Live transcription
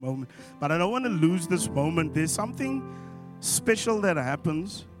moment. But I don't want to lose this moment. There's something special that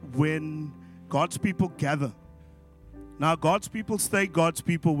happens when God's people gather. Now, God's people stay God's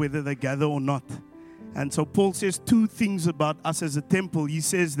people whether they gather or not. And so Paul says two things about us as a temple. He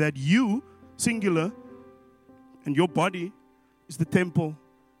says that you, singular, and your body is the temple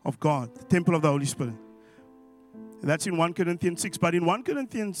of God, the temple of the Holy Spirit. That's in 1 Corinthians 6. But in 1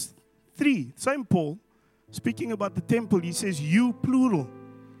 Corinthians 3, same Paul, speaking about the temple, he says, you, plural,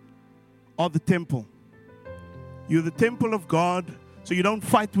 are the temple. You're the temple of God, so you don't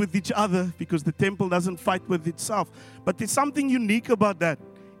fight with each other because the temple doesn't fight with itself. But there's something unique about that.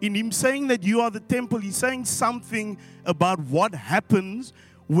 In him saying that you are the temple, he's saying something about what happens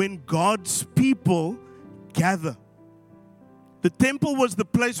when God's people gather. The temple was the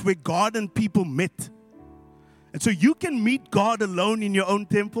place where God and people met. And so you can meet God alone in your own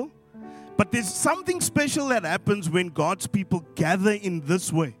temple, but there's something special that happens when God's people gather in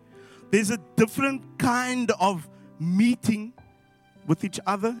this way. There's a different kind of meeting with each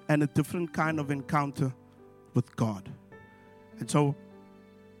other and a different kind of encounter with God. And so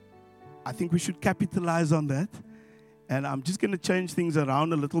I think we should capitalize on that. And I'm just going to change things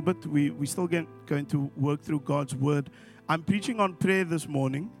around a little bit. We're still going to work through God's word. I'm preaching on prayer this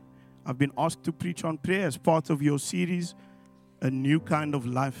morning. I've been asked to preach on prayer as part of your series, A New Kind of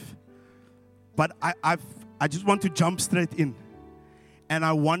Life. But I just want to jump straight in. And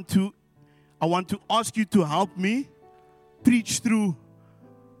I want to ask you to help me preach through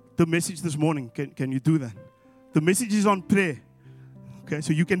the message this morning. Can you do that? The message is on prayer. Okay,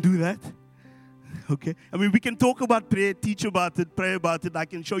 so you can do that. Okay, I mean, we can talk about prayer, teach about it, pray about it. I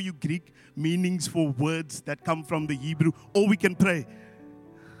can show you Greek meanings for words that come from the Hebrew, or we can pray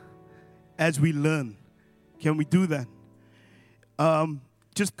as we learn. Can we do that?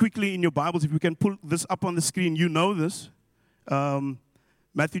 Just quickly in your Bibles, if we can pull this up on the screen, you know this.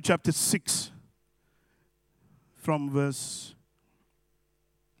 Matthew chapter 6, from verse,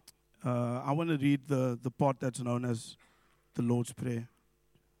 I want to read the part that's known as the Lord's Prayer.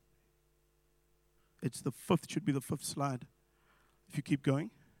 It's the fifth, should be the fifth slide. If you keep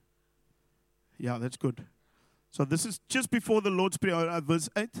going. Yeah, that's good. So this is just before the Lord's Prayer, verse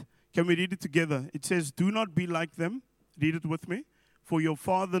 8. Can we read it together? It says, do not be like them. Read it with me. For your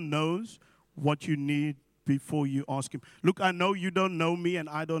Father knows what you need before you ask Him. Look, I know you don't know me and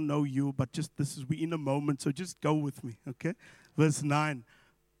I don't know you, but just we're in a moment, so just go with me, okay? Verse 9.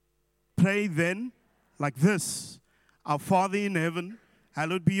 Pray then like this. Our Father in heaven,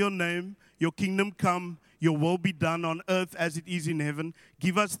 hallowed be your name. Your kingdom come, your will be done on earth as it is in heaven.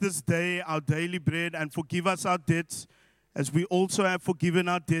 Give us this day our daily bread and forgive us our debts as we also have forgiven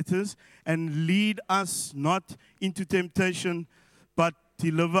our debtors. And lead us not into temptation, but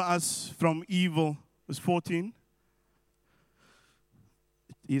deliver us from evil. Verse 14.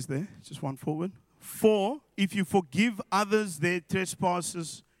 It is there. Just one forward. For if you forgive others their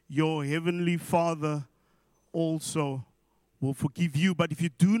trespasses, your heavenly Father also will forgive you. But if you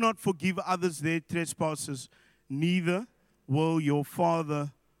do not forgive others their trespasses, neither will your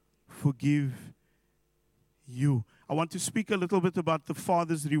Father forgive you. I want to speak a little bit about the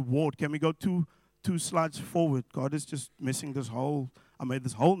Father's reward. Can we go two slides forward? God is just messing this whole, I made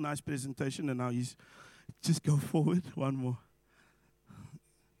this whole nice presentation and now he's, just go forward. One more.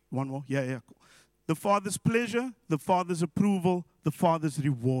 Yeah. Cool. The Father's pleasure, the Father's approval, the Father's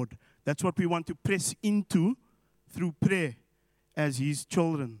reward. That's what we want to press into through prayer as His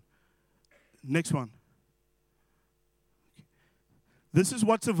children. Next one. This is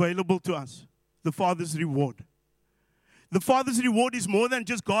what's available to us. The Father's reward. The Father's reward is more than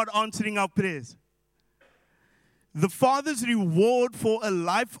just God answering our prayers. The Father's reward for a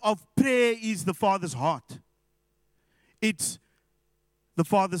life of prayer is the Father's heart. It's the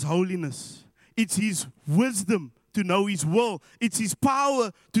Father's holiness. It's His wisdom to know His will. It's His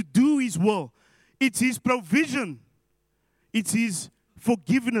power to do His will. It's His provision. It's His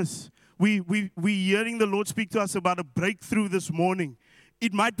forgiveness. We're hearing the Lord speak to us about a breakthrough this morning.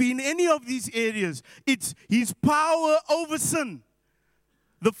 It might be in any of these areas. It's His power over sin.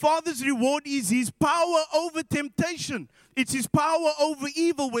 The Father's reward is His power over temptation. It's His power over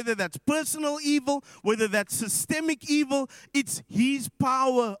evil, whether that's personal evil, whether that's systemic evil. It's His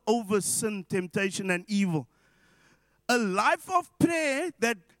power over sin, temptation, and evil. A life of prayer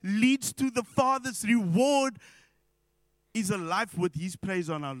that leads to the Father's reward is a life with His praise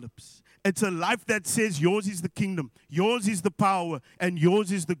on our lips. It's a life that says, yours is the kingdom, yours is the power, and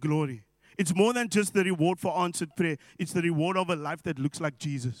yours is the glory. It's more than just the reward for answered prayer. It's the reward of a life that looks like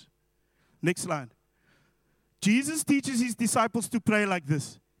Jesus. Next slide. Jesus teaches His disciples to pray like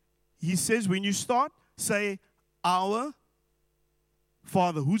this. He says, when you start, say, our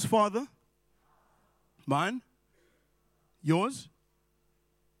Father. Whose Father? Mine? Yours?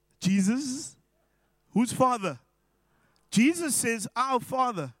 Jesus? Whose Father? Jesus says, our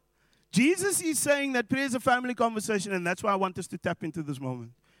Father. Jesus is saying that prayer is a family conversation, and that's why I want us to tap into this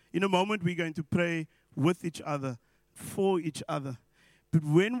moment. In a moment, we're going to pray with each other, for each other. But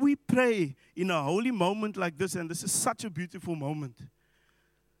when we pray in a holy moment like this, and this is such a beautiful moment,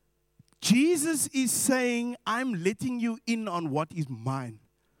 Jesus is saying, I'm letting you in on what is mine.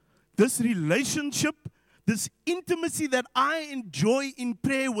 This relationship, this intimacy that I enjoy in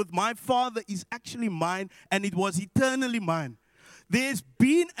prayer with my Father is actually mine, and it was eternally mine. There's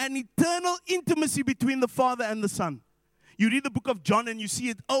been an eternal intimacy between the Father and the Son. You read the book of John and you see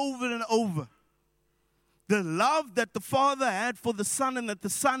it over and over. The love that the Father had for the Son and that the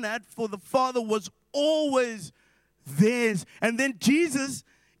Son had for the Father was always theirs. And then Jesus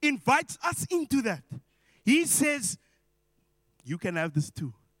invites us into that. He says, you can have this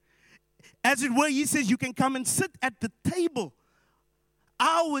too. As it were, he says, you can come and sit at the table,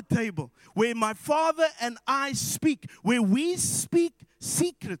 our table, where my Father and I speak, where we speak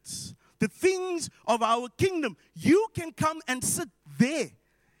secrets, the things of our kingdom. You can come and sit there.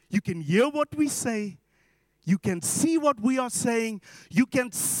 You can hear what we say. You can see what we are saying. You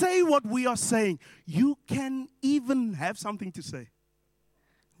can say what we are saying. You can even have something to say.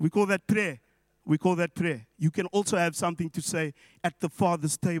 We call that prayer. We call that prayer. You can also have something to say at the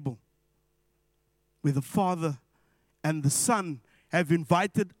Father's table, where the Father and the Son have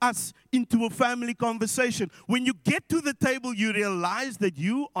invited us into a family conversation. When you get to the table, you realize that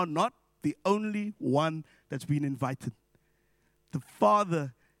you are not the only one that's been invited. The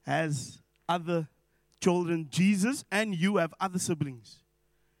Father has other children. Jesus and you have other siblings.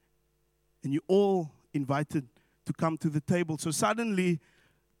 And you're all invited to come to the table. So suddenly,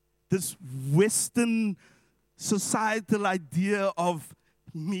 this Western societal idea of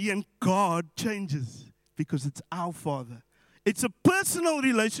me and God changes because it's our Father. It's a personal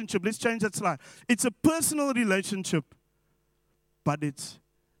relationship. Let's change that slide. It's a personal relationship, but it's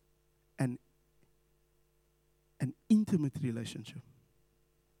an intimate relationship.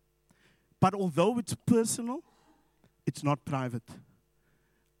 But although it's personal, it's not private.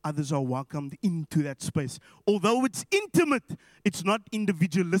 Others are welcomed into that space. Although it's intimate, it's not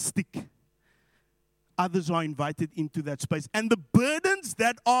individualistic. Others are invited into that space. And the burdens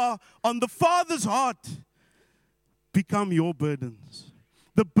that are on the Father's heart become your burdens.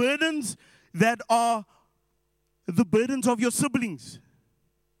 The burdens that are the burdens of your siblings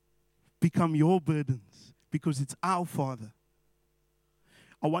become your burdens because it's our Father.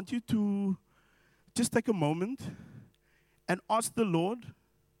 I want you to just take a moment and ask the Lord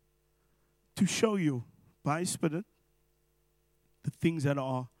to show you by His Spirit the things that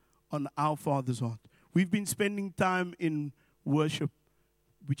are on our Father's heart. We've been spending time in worship,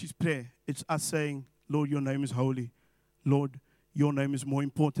 which is prayer. It's us saying, Lord, your name is holy. Lord, your name is more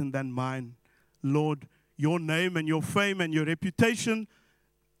important than mine. Lord, your name and your fame and your reputation,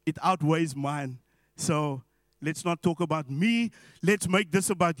 it outweighs mine. So let's not talk about me. Let's make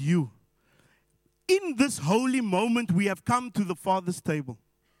this about you. In this holy moment, we have come to the Father's table.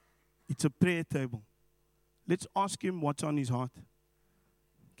 It's a prayer table. Let's ask Him what's on His heart.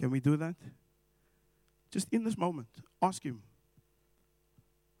 Can we do that? Just in this moment, ask Him,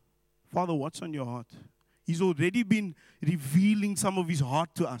 Father, what's on your heart? He's already been revealing some of His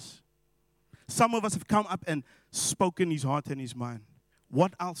heart to us. Some of us have come up and spoken His heart and His mind.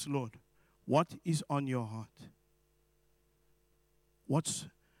 What else, Lord? What is on your heart? What's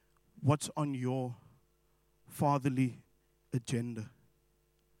on your fatherly agenda?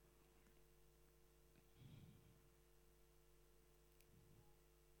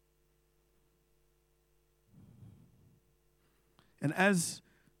 And as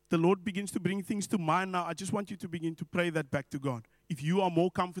the Lord begins to bring things to mind now, I just want you to begin to pray that back to God. If you are more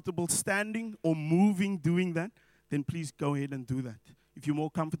comfortable standing or moving, doing that, then please go ahead and do that. If you're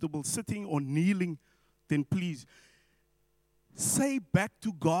more comfortable sitting or kneeling, then please say back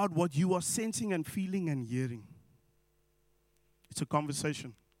to God what you are sensing and feeling and hearing. It's a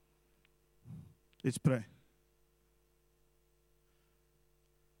conversation. Let's pray.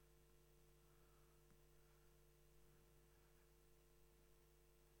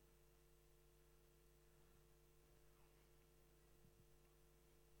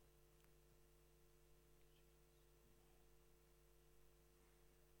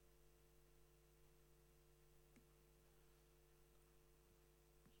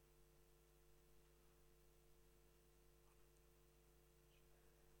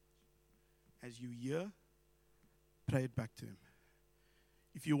 As you hear, pray it back to Him.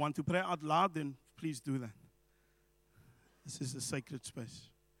 If you want to pray out loud, then please do that. This is a sacred space.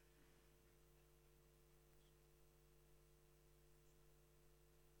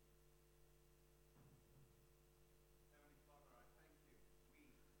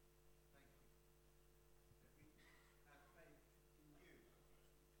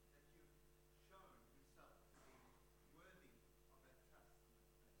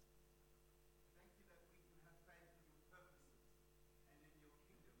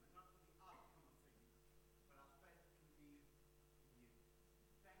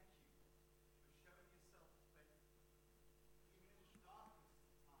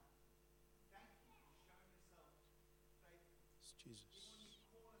 Jesus.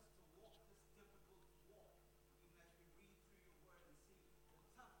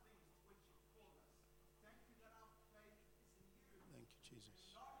 Thank you, Jesus.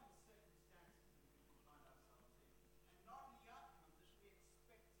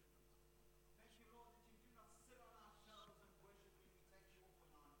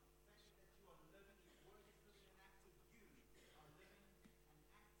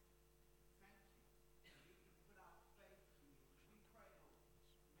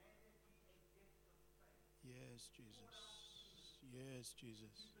 Yes, Jesus. Yes,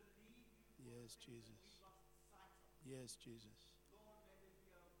 Jesus. Yes, Jesus. Yes, Jesus.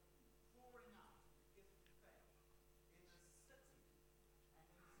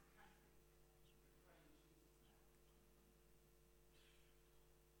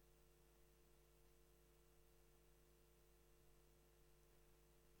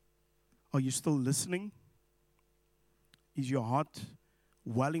 Are you still listening? Is your heart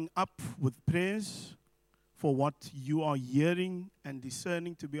welling up with prayers for what you are hearing and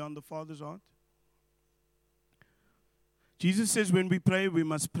discerning to be on the Father's heart? Jesus says when we pray, we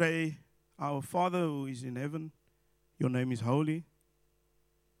must pray, Our Father who is in heaven, your name is holy.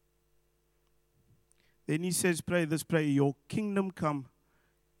 Then he says, pray this prayer, your kingdom come,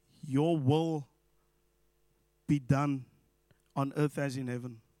 your will be done on earth as in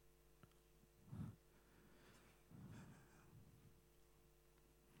heaven.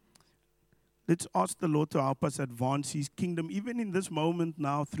 Let's ask the Lord to help us advance His kingdom, even in this moment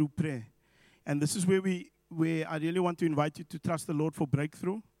now through prayer. And this is where I really want to invite you to trust the Lord for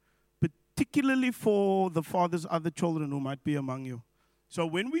breakthrough, particularly for the Father's other children who might be among you. So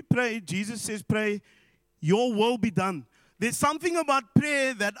when we pray, Jesus says, pray, your will be done. There's something about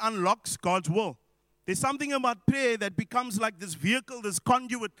prayer that unlocks God's will. There's something about prayer that becomes like this vehicle, this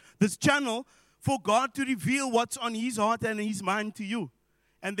conduit, this channel for God to reveal what's on His heart and His mind to you.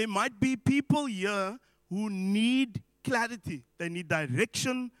 And there might be people here who need clarity. They need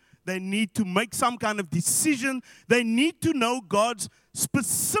direction. They need to make some kind of decision. They need to know God's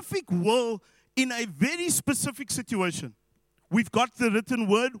specific will in a very specific situation. We've got the written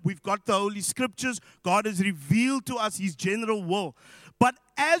word. We've got the Holy Scriptures. God has revealed to us His general will. But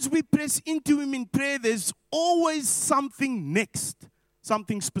as we press into Him in prayer, there's always something next,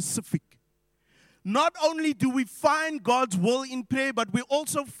 something specific. Not only do we find God's will in prayer, but we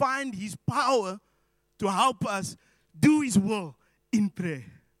also find His power to help us do His will in prayer.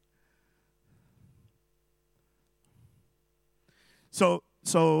 So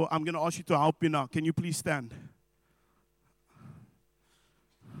I'm going to ask you to help me now. Can you please stand?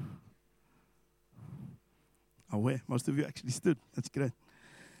 Aware. Most of you actually stood. That's great.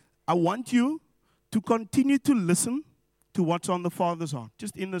 I want you to continue to listen to what's on the Father's heart,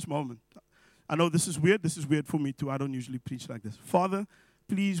 just in this moment. I know this is weird. This is weird for me too. I don't usually preach like this. Father,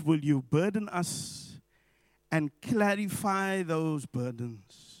 please will you burden us and clarify those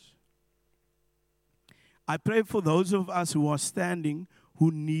burdens. I pray for those of us who are standing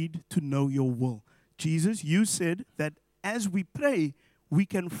who need to know your will. Jesus, you said that as we pray, we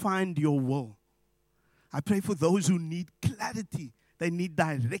can find your will. I pray for those who need clarity. They need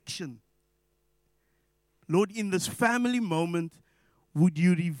direction. Lord, in this family moment, would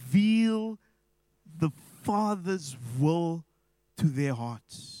you reveal the Father's will to their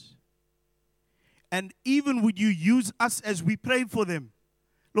hearts? And even would you use us as we pray for them?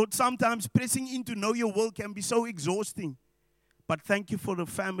 Lord, sometimes pressing into know your will can be so exhausting. But thank you for the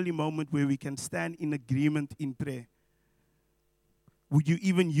family moment where we can stand in agreement in prayer. Would you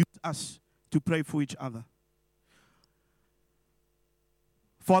even use us to pray for each other?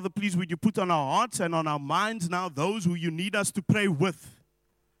 Father, please would you put on our hearts and on our minds now those who you need us to pray with.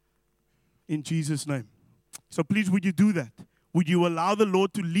 In Jesus' name. So please would you do that? Would you allow the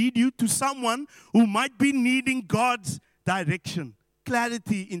Lord to lead you to someone who might be needing God's direction,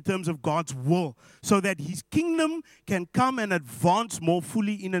 clarity in terms of God's will, so that His kingdom can come and advance more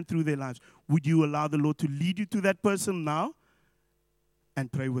fully in and through their lives? Would you allow the Lord to lead you to that person now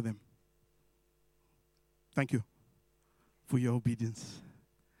and pray with them? Thank you. for your obedience.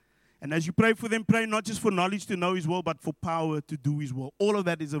 And as you pray for them, pray not just for knowledge to know His will, but for power to do His will. All of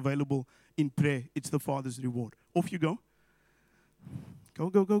that is available in prayer. It's the Father's reward. Off you go. Go,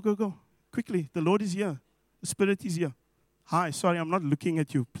 go, go, go, go. Quickly. The Lord is here. The Spirit is here. Hi, sorry, I'm not looking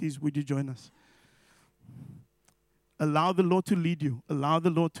at you. Please, would you join us? Allow the Lord to lead you. Allow the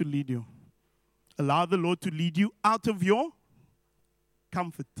Lord to lead you. Allow the Lord to lead you out of your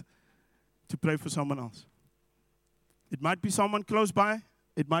comfort to pray for someone else. It might be someone close by.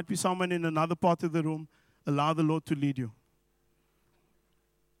 It might be someone in another part of the room. Allow the Lord to lead you.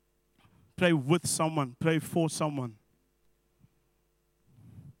 Pray with someone. Pray for someone.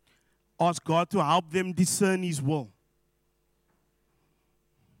 Ask God to help them discern His will.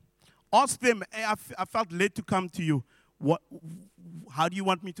 Ask them, hey, I felt led to come to you. How do you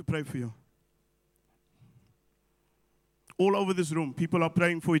want me to pray for you? All over this room, people are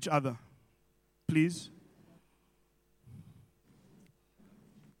praying for each other. Please.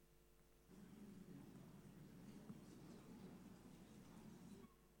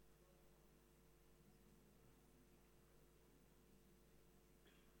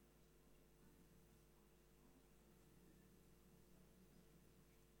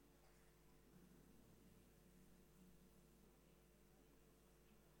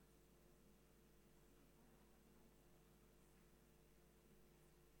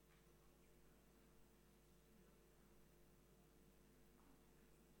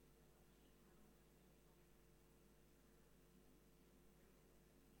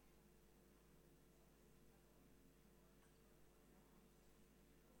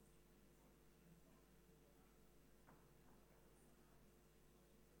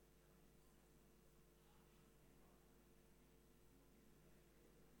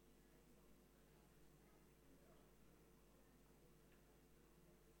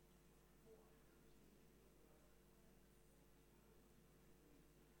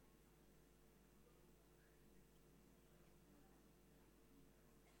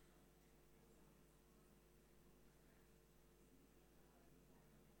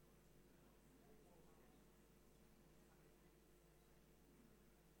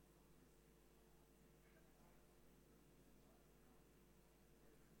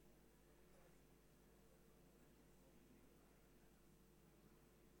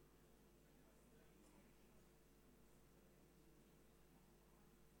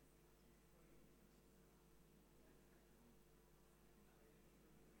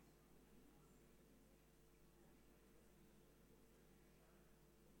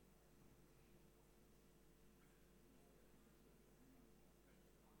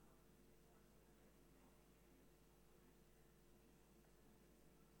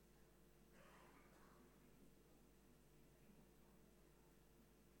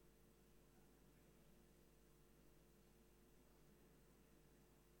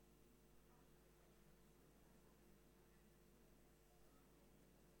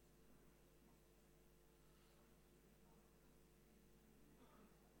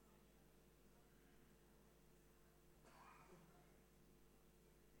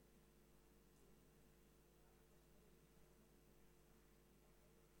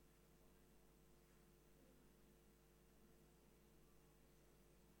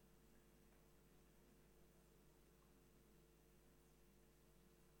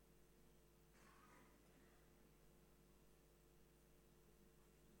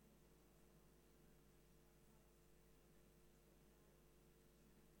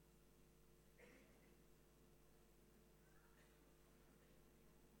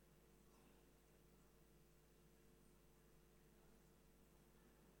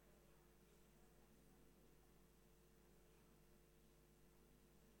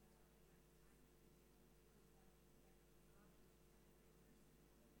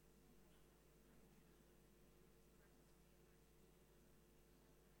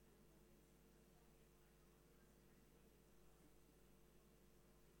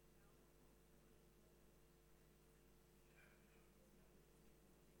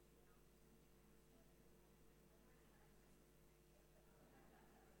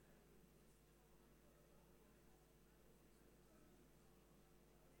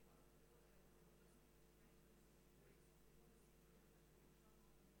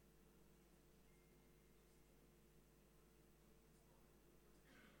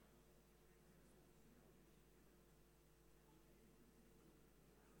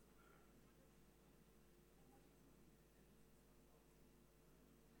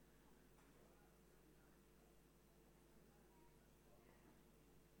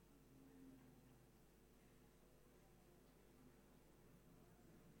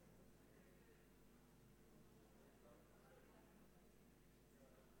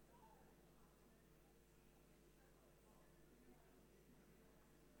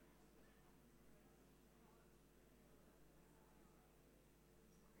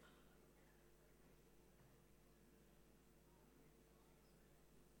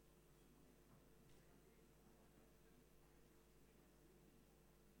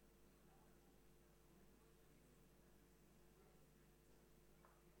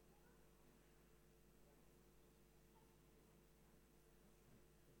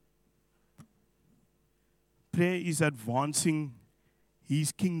 prayer is advancing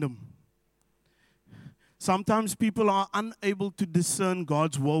His kingdom. Sometimes people are unable to discern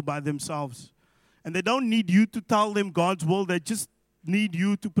God's will by themselves. And they don't need you to tell them God's will. They just need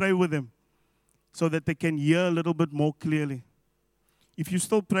you to pray with them so that they can hear a little bit more clearly. If you're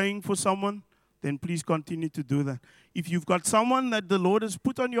still praying for someone, then please continue to do that. If you've got someone that the Lord has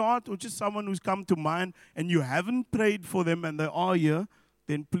put on your heart, or just someone who's come to mind, and you haven't prayed for them and they are here,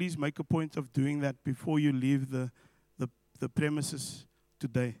 then please make a point of doing that before you leave the premises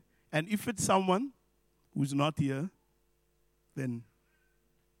today. And if it's someone who's not here, then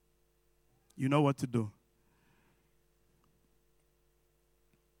you know what to do.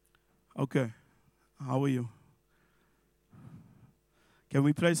 Okay. How are you? Can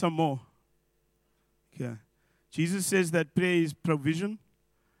we pray some more? Okay. Jesus says that prayer is provision.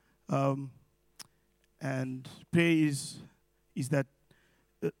 And prayer is that,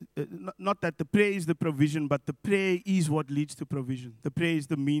 not that the prayer is the provision, but the prayer is what leads to provision. The prayer is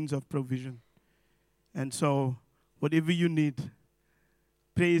the means of provision. And so, whatever you need,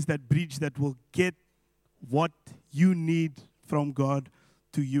 prayer is that bridge that will get what you need from God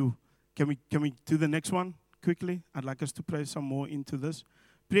to you. Can we do the next one quickly? I'd like us to pray some more into this.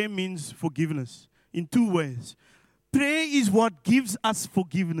 Prayer means forgiveness in two ways. Prayer is what gives us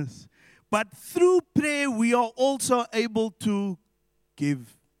forgiveness. But through prayer, we are also able to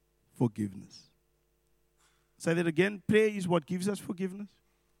give forgiveness. Say that again. Prayer is what gives us forgiveness.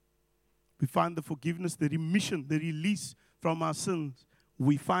 We find the forgiveness, the remission, the release from our sins.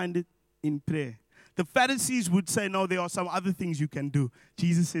 We find it in prayer. The Pharisees would say, no, there are some other things you can do.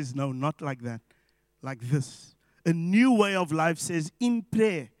 Jesus says, no, not like that. Like this. A new way of life says, in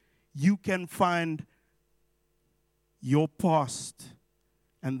prayer, you can find your past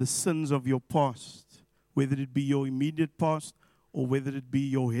and the sins of your past, whether it be your immediate past or whether it be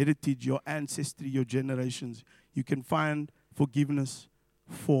your heritage, your ancestry, your generations. You can find forgiveness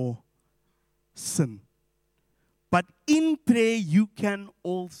for sin. But in prayer, you can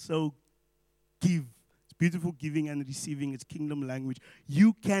also give. It's beautiful giving and receiving. It's kingdom language.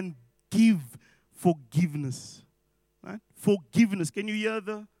 You can give forgiveness. Right? Forgiveness. Can you hear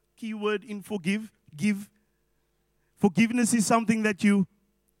the key word in forgive? Give. Forgiveness is something that you...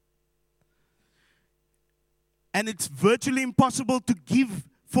 And it's virtually impossible to give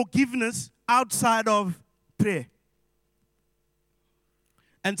forgiveness outside of prayer.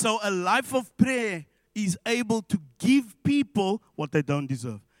 And so a life of prayer is able to give people what they don't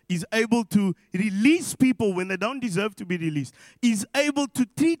deserve. Is able to release people when they don't deserve to be released. Is able to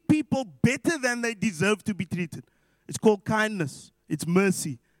treat people better than they deserve to be treated. It's called kindness. It's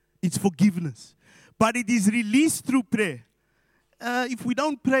mercy. It's forgiveness. But it is released through prayer. If we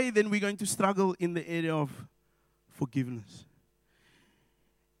don't pray, then we're going to struggle in the area of forgiveness.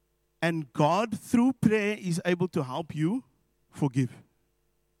 And God, through prayer, is able to help you forgive.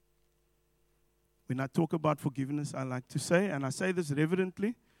 When I talk about forgiveness, I like to say, and I say this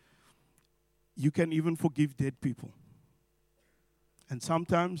reverently, you can even forgive dead people. And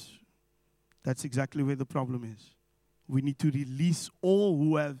sometimes that's exactly where the problem is. We need to release all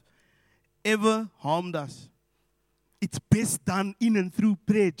who have ever harmed us. It's best done in and through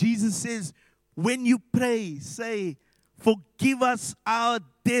prayer. Jesus says, when you pray, say, forgive us our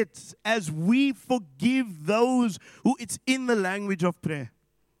debts as we forgive those who... It's in the language of prayer.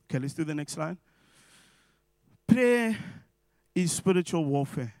 Okay, let's do the next slide. Prayer is spiritual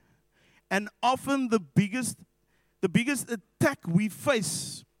warfare. And often the biggest attack we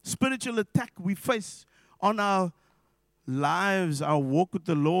face, spiritual attack we face on our lives, our walk with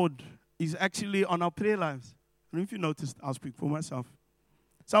the Lord, is actually on our prayer lives. I don't know if you noticed, I'll speak for myself.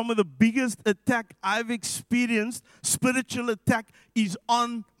 Some of the biggest attack I've experienced, spiritual attack, is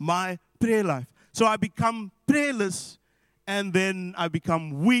on my prayer life. So I become prayerless, and then I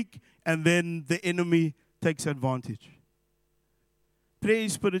become weak, and then the enemy takes advantage. Prayer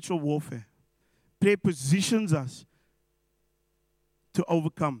is spiritual warfare. Prayer positions us to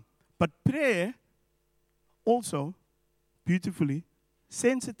overcome. But prayer also, beautifully,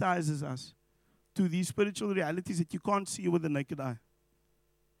 sensitizes us to these spiritual realities that you can't see with the naked eye.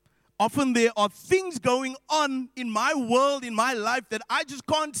 Often there are things going on in my world, in my life, that I just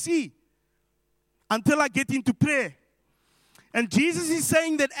can't see until I get into prayer. And Jesus is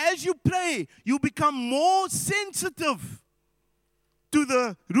saying that as you pray, you become more sensitive to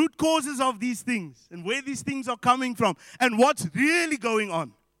the root causes of these things and where these things are coming from and what's really going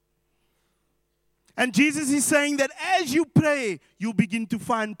on. And Jesus is saying that as you pray, you begin to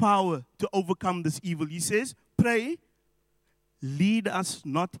find power to overcome this evil. He says, pray, lead us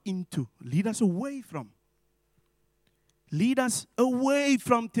not into, lead us away from. Lead us away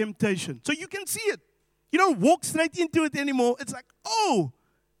from temptation. So you can see it. You don't walk straight into it anymore. It's like, oh,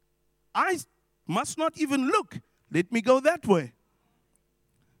 I must not even look. Let me go that way.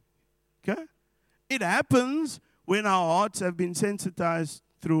 Okay? It happens when our hearts have been sensitized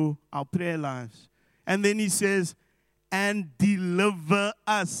through our prayer lives. And then he says, and deliver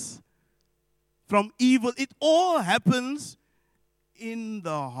us from evil. It all happens in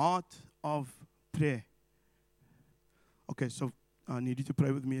the heart of prayer. Okay, so I need you to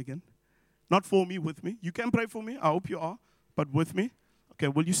pray with me again. Not for me, with me. You can pray for me. I hope you are, but with me. Okay,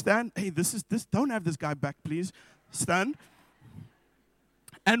 will you stand? Hey, this. Don't have this guy back, please. Stand.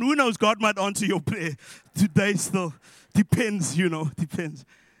 And who knows, God might answer your prayer today still. Depends, depends.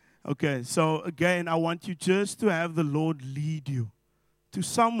 Okay, so again, I want you just to have the Lord lead you to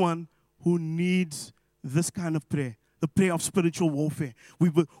someone who needs this kind of prayer, the prayer of spiritual warfare. We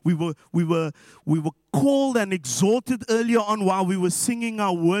were called and exhorted earlier on while we were singing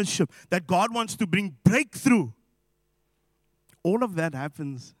our worship that God wants to bring breakthrough. All of that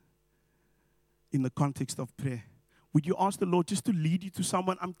happens in the context of prayer. Would you ask the Lord just to lead you to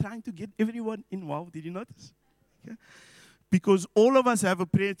someone? I'm trying to get everyone involved. Did you notice? Okay. Because all of us have a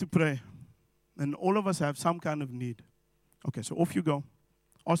prayer to pray. And all of us have some kind of need. Okay, so off you go.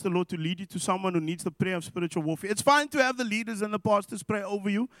 Ask the Lord to lead you to someone who needs the prayer of spiritual warfare. It's fine to have the leaders and the pastors pray over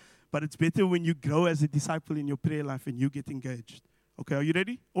you, but it's better when you grow as a disciple in your prayer life and you get engaged. Okay, are you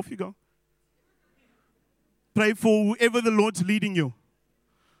ready? Off you go. Pray for whoever the Lord's leading you.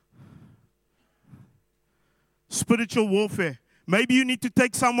 Spiritual warfare. Maybe you need to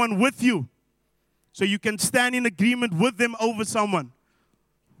take someone with you so you can stand in agreement with them over someone.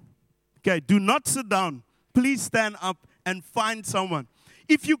 Okay, do not sit down. Please stand up and find someone.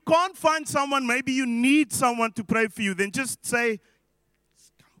 If you can't find someone, maybe you need someone to pray for you, then just say,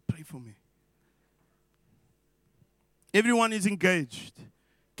 come pray for me. Everyone is engaged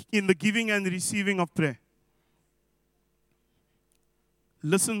in the giving and receiving of prayer.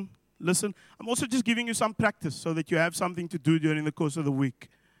 Listen. I'm also just giving you some practice so that you have something to do during the course of the week.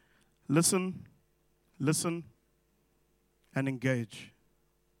 Listen, and engage.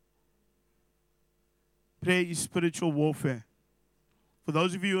 Prayer is spiritual warfare. For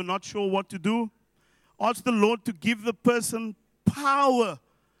those of you who are not sure what to do, ask the Lord to give the person power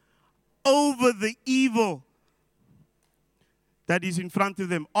over the evil that is in front of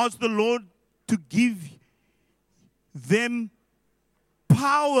them. Ask the Lord to give them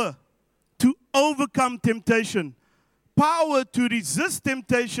power to overcome temptation, power to resist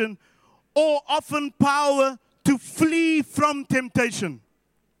temptation, or often power to flee from temptation.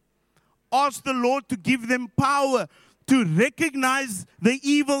 Ask the Lord to give them power to recognize the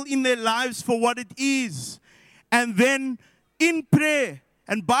evil in their lives for what it is, and then in prayer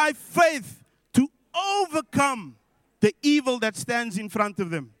and by faith to overcome the evil that stands in front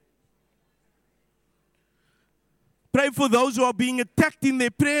of them. Pray for those who are being attacked in their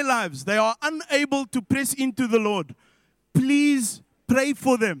prayer lives. They are unable to press into the Lord. Please pray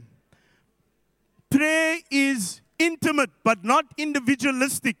for them. Prayer is intimate but not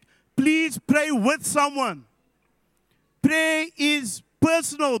individualistic. Please pray with someone. Prayer is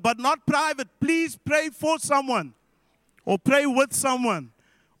personal but not private. Please pray for someone, or pray with someone,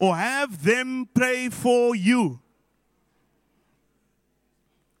 or have them pray for you.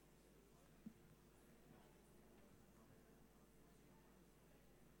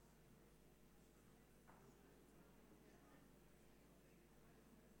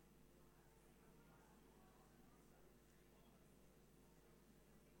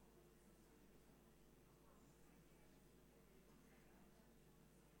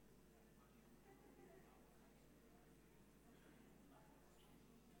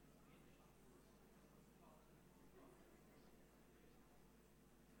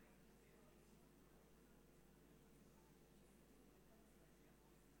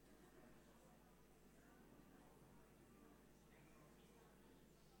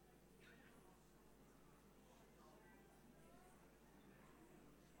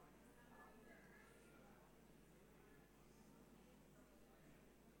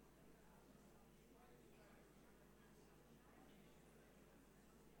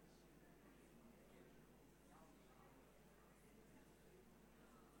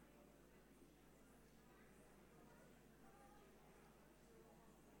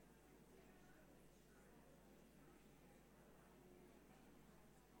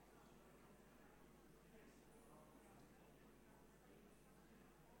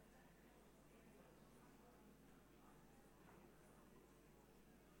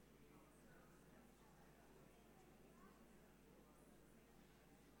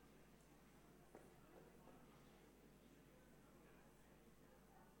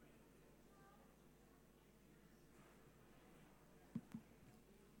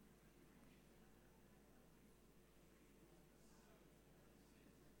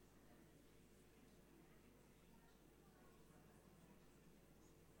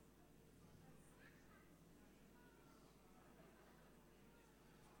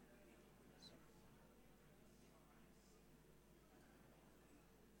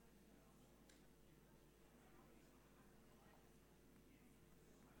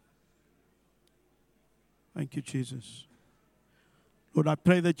 Thank you, Jesus. Lord, I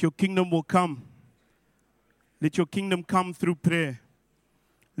pray that your kingdom will come. Let your kingdom come through prayer.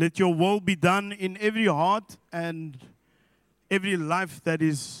 Let your will be done in every heart and every life that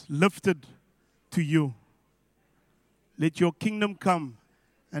is lifted to you. Let your kingdom come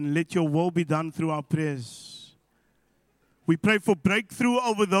and let your will be done through our prayers. We pray for breakthrough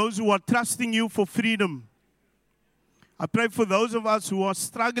over those who are trusting you for freedom. I pray for those of us who are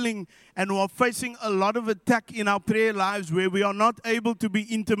struggling and who are facing a lot of attack in our prayer lives where we are not able to be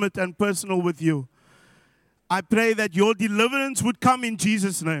intimate and personal with you. I pray that your deliverance would come in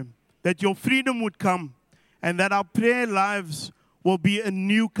Jesus' name, that your freedom would come, and that our prayer lives will be a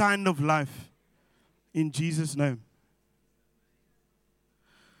new kind of life in Jesus' name.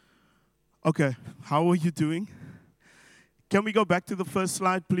 Okay, how are you doing? Can we go back to the first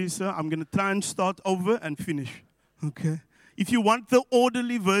slide, please, sir? I'm going to try and start over and finish. Okay. If you want the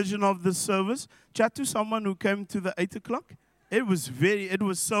orderly version of the service, chat to someone who came to the 8 o'clock. It was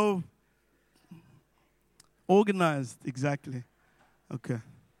so organized, exactly. Okay.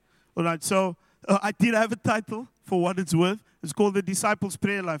 All right, so I did have a title for what it's worth. It's called The Disciples'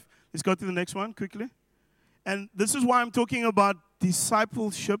 Prayer Life. Let's go to the next one quickly. And this is why I'm talking about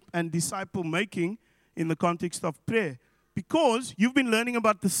discipleship and disciple making in the context of prayer. Because you've been learning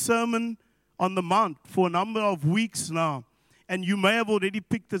about the Sermon on the Mount for a number of weeks now. And you may have already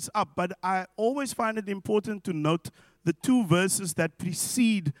picked this up. But I always find it important to note the 2 verses that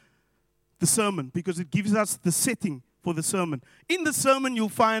precede the sermon, because it gives us the setting for the sermon. In the sermon, you'll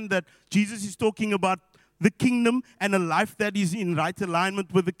find that Jesus is talking about the kingdom and a life that is in right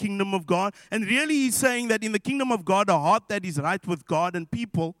alignment with the kingdom of God. And really, he's saying that in the kingdom of God, a heart that is right with God and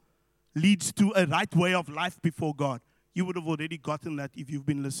people leads to a right way of life before God. You would have already gotten that if you've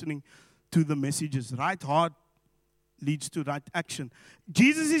been listening to the messages. Right heart leads to right action.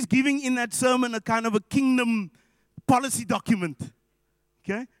 Jesus is giving in that sermon a kind of a kingdom policy document.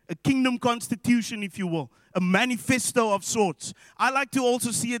 Okay? A kingdom constitution, if you will. A manifesto of sorts. I like to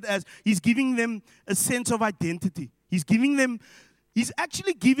also see it as he's giving them a sense of identity. He's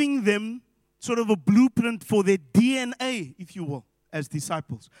actually giving them sort of a blueprint for their DNA, if you will, as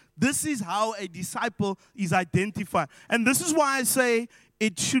disciples. This is how a disciple is identified. And this is why I say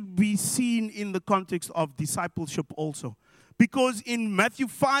it should be seen in the context of discipleship also. Because in Matthew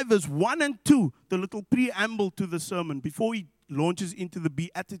 5, verse 1 and 2, the little preamble to the sermon, before he launches into the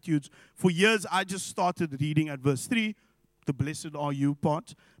Beatitudes, for years I just started reading at verse 3, the blessed are you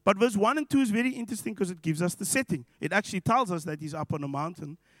part. But verse 1 and 2 is very interesting because it gives us the setting. It actually tells us that he's up on a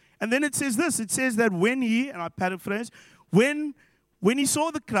mountain. And then it says this, it says that when he, and I paraphrase, when he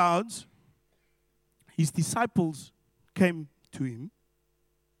saw the crowds, his disciples came to him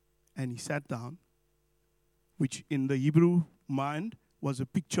and he sat down, which in the Hebrew mind was a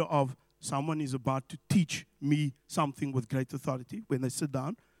picture of someone is about to teach me something with great authority when they sit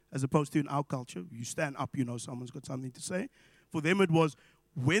down, as opposed to in our culture, you stand up, you know someone's got something to say. For them it was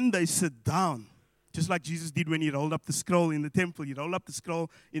when they sit down, just like Jesus did when he rolled up the scroll in the temple. He rolled up the scroll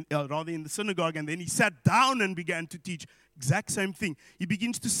in the synagogue, and then he sat down and began to teach. Exact same thing. He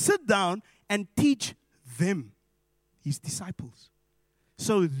begins to sit down and teach them, his disciples.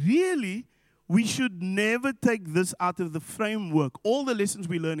 So really, we should never take this out of the framework. All the lessons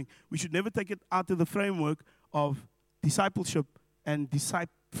we're learning, we should never take it out of the framework of discipleship and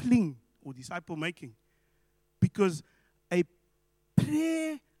discipling or disciple making. Because a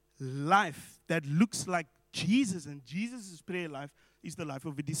prayer life that looks like Jesus and Jesus' prayer life is the life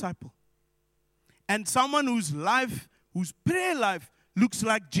of a disciple. And someone whose prayer life looks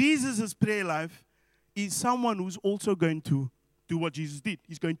like Jesus' prayer life is someone who's also going to do what Jesus did.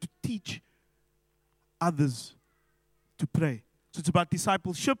 He's going to teach others to pray. So it's about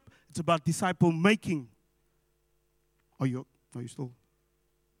discipleship. It's about disciple making. Are you still?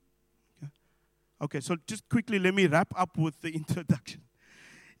 Okay, so just quickly let me wrap up with the introduction.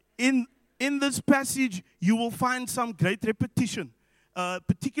 In this passage, you will find some great repetition,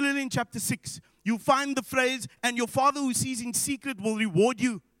 particularly in chapter 6. You'll find the phrase, and your Father who sees in secret will reward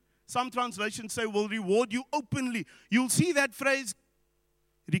you. Some translations say will reward you openly. You'll see that phrase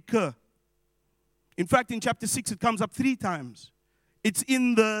recur. In fact, in chapter 6, it comes up 3 times. It's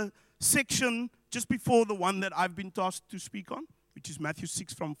in the section just before the one that I've been tasked to speak on, which is Matthew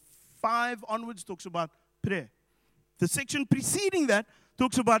 6 from 5 onwards, talks about prayer. The section preceding that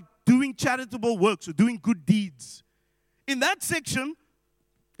talks about doing charitable works or doing good deeds. In that section,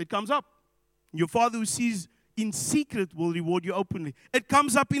 it comes up. Your Father who sees in secret will reward you openly. It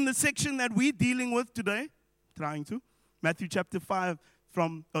comes up in the section that we're dealing with today, Matthew chapter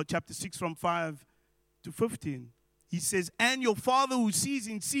 6 from 5 to 15. He says, and your Father who sees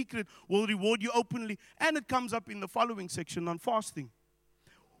in secret will reward you openly. And it comes up in the following section on fasting.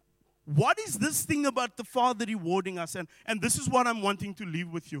 What is this thing about the Father rewarding us? And this is what I'm wanting to leave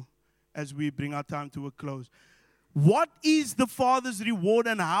with you as we bring our time to a close. What is the Father's reward,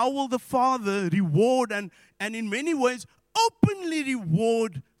 and how will the Father reward and in many ways openly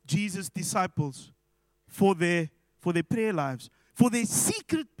reward Jesus' disciples for their prayer lives, for their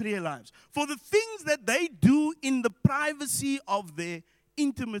secret prayer lives, for the things that they do in the privacy of their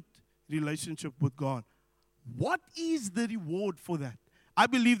intimate relationship with God? What is the reward for that? I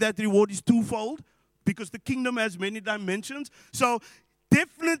believe that reward is twofold, because the kingdom has many dimensions. So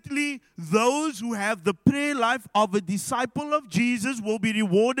definitely those who have the prayer life of a disciple of Jesus will be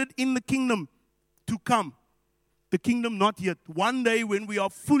rewarded in the kingdom to come. The kingdom not yet. One day when we are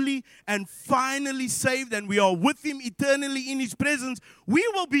fully and finally saved and we are with Him eternally in His presence, we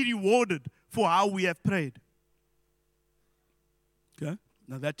will be rewarded for how we have prayed. Okay?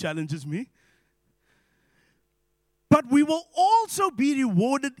 Now that challenges me. But we will also be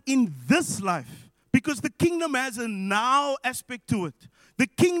rewarded in this life, because the kingdom has a now aspect to it. The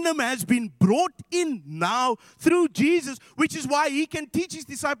kingdom has been brought in now through Jesus, which is why He can teach His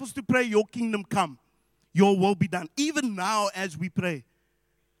disciples to pray, your kingdom come, your will be done, even now as we pray.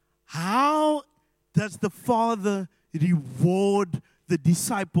 How does the Father reward the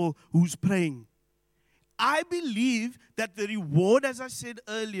disciple who's praying? I believe that the reward, as I said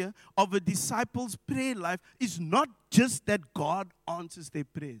earlier, of a disciple's prayer life is not just that God answers their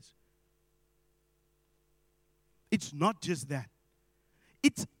prayers. It's not just that.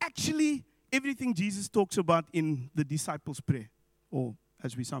 It's actually everything Jesus talks about in the disciples' prayer, or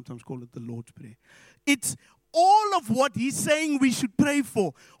as we sometimes call it, the Lord's Prayer. It's all of what He's saying we should pray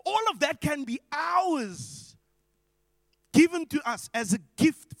for. All of that can be ours, given to us as a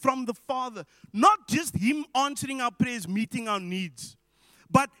gift from the Father. Not just Him answering our prayers, meeting our needs,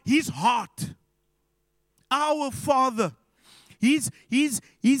 but His heart. Our Father. His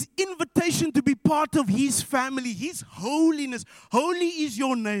invitation to be part of His family. His holiness. Holy is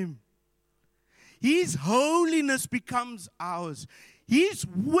your name. His holiness becomes ours. His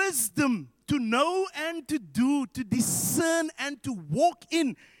wisdom to know and to do, to discern and to walk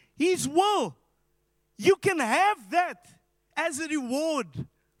in His will. You can have that as a reward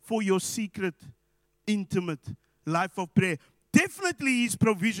for your secret, intimate life of prayer. Definitely His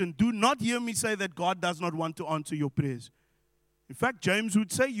provision. Do not hear me say that God does not want to answer your prayers. In fact, James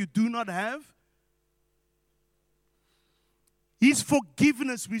would say you do not have His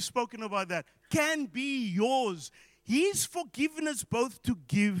forgiveness. We've spoken about that. Can be yours. His forgiveness both to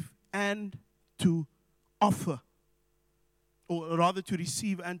give and to offer. Or rather to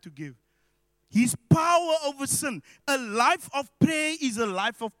receive and to give. His power over sin. A life of prayer is a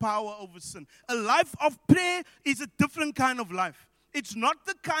life of power over sin. A life of prayer is a different kind of life. It's not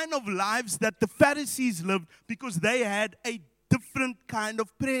the kind of lives that the Pharisees lived, because they had a different kind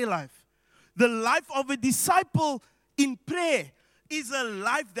of prayer life. The life of a disciple in prayer is a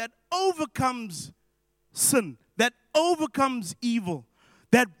life that overcomes sin, that overcomes evil,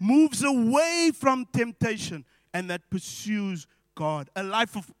 that moves away from temptation, and that pursues God. A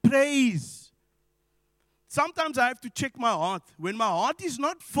life of praise. Sometimes I have to check my heart. When my heart is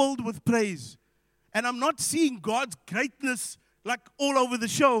not filled with praise, and I'm not seeing God's greatness like all over the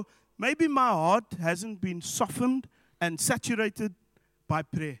show, maybe my heart hasn't been softened and saturated by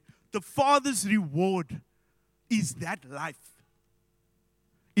prayer. The Father's reward is that life.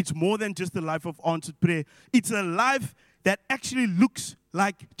 It's more than just a life of answered prayer. It's a life that actually looks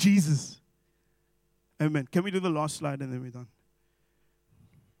like Jesus. Amen. Can we do the last slide and then we're done?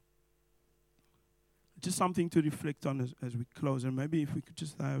 Just something to reflect on as we close. And maybe if we could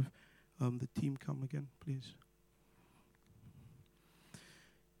just have the team come again, please.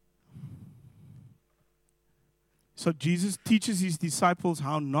 So Jesus teaches His disciples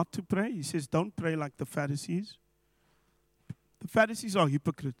how not to pray. He says, don't pray like the Pharisees. The Pharisees are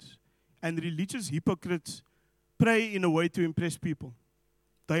hypocrites. And religious hypocrites pray in a way to impress people.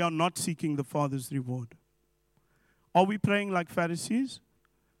 They are not seeking the Father's reward. Are we praying like Pharisees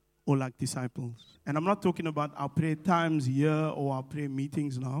or like disciples? And I'm not talking about our prayer times here or our prayer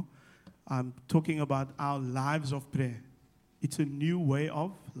meetings now. I'm talking about our lives of prayer. It's a new way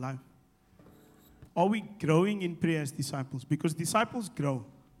of life. Are we growing in prayer as disciples? Because disciples grow.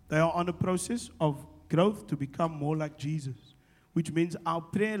 They are on a process of growth to become more like Jesus, which means our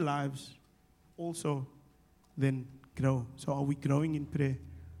prayer lives also then grow. So are we growing in prayer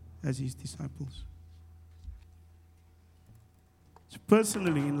as His disciples? So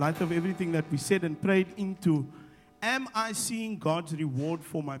personally, in light of everything that we said and prayed into, am I seeing God's reward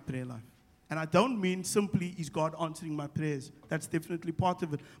for my prayer life? And I don't mean simply, is God answering my prayers? That's definitely part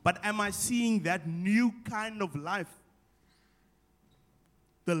of it. But am I seeing that new kind of life?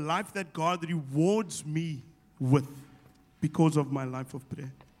 The life that God rewards me with because of my life of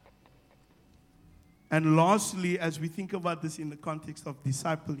prayer. And lastly, as we think about this in the context of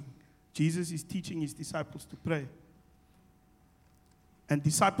discipling, Jesus is teaching his disciples to pray. And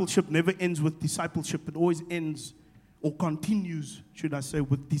discipleship never ends with discipleship. It always ends or continues, should I say,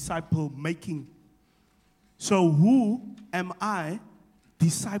 with disciple making. So who am I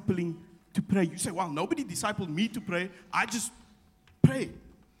discipling to pray? You say, well, nobody discipled me to pray. I just pray.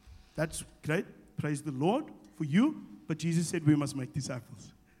 That's great. Praise the Lord for you. But Jesus said we must make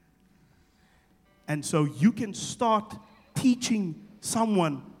disciples. And so you can start teaching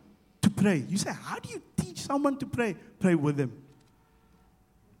someone to pray. You say, how do you teach someone to pray? Pray with them.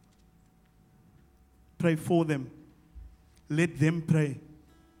 Pray for them. Let them pray.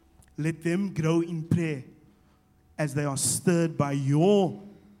 Let them grow in prayer as they are stirred by your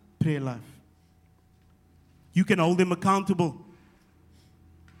prayer life. You can hold them accountable.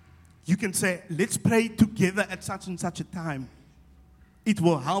 You can say, let's pray together at such and such a time. It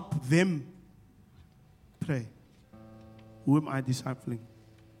will help them pray. Who am I discipling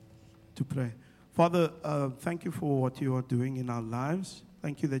to pray? Father, thank you for what you are doing in our lives.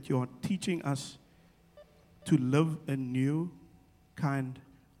 Thank you that you are teaching us to live a new kind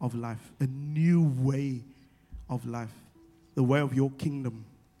of life, a new way of life, the way of your kingdom.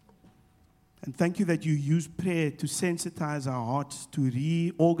 And thank you that you use prayer to sensitize our hearts, to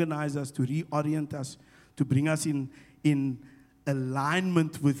reorganize us, to reorient us, to bring us in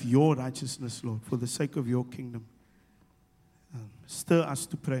alignment with your righteousness, Lord, for the sake of your kingdom. Stir us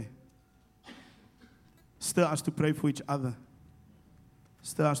to pray. Stir us to pray for each other.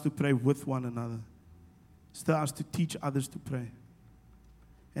 Stir us to pray with one another. Stir us to teach others to pray.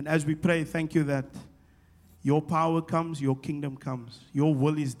 And as we pray, thank you that your power comes, your kingdom comes. Your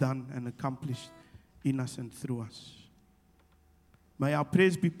will is done and accomplished in us and through us. May our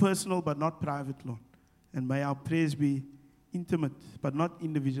prayers be personal but not private, Lord. And may our prayers be intimate but not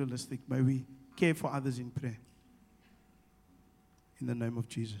individualistic. May we care for others in prayer. In the name of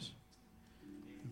Jesus.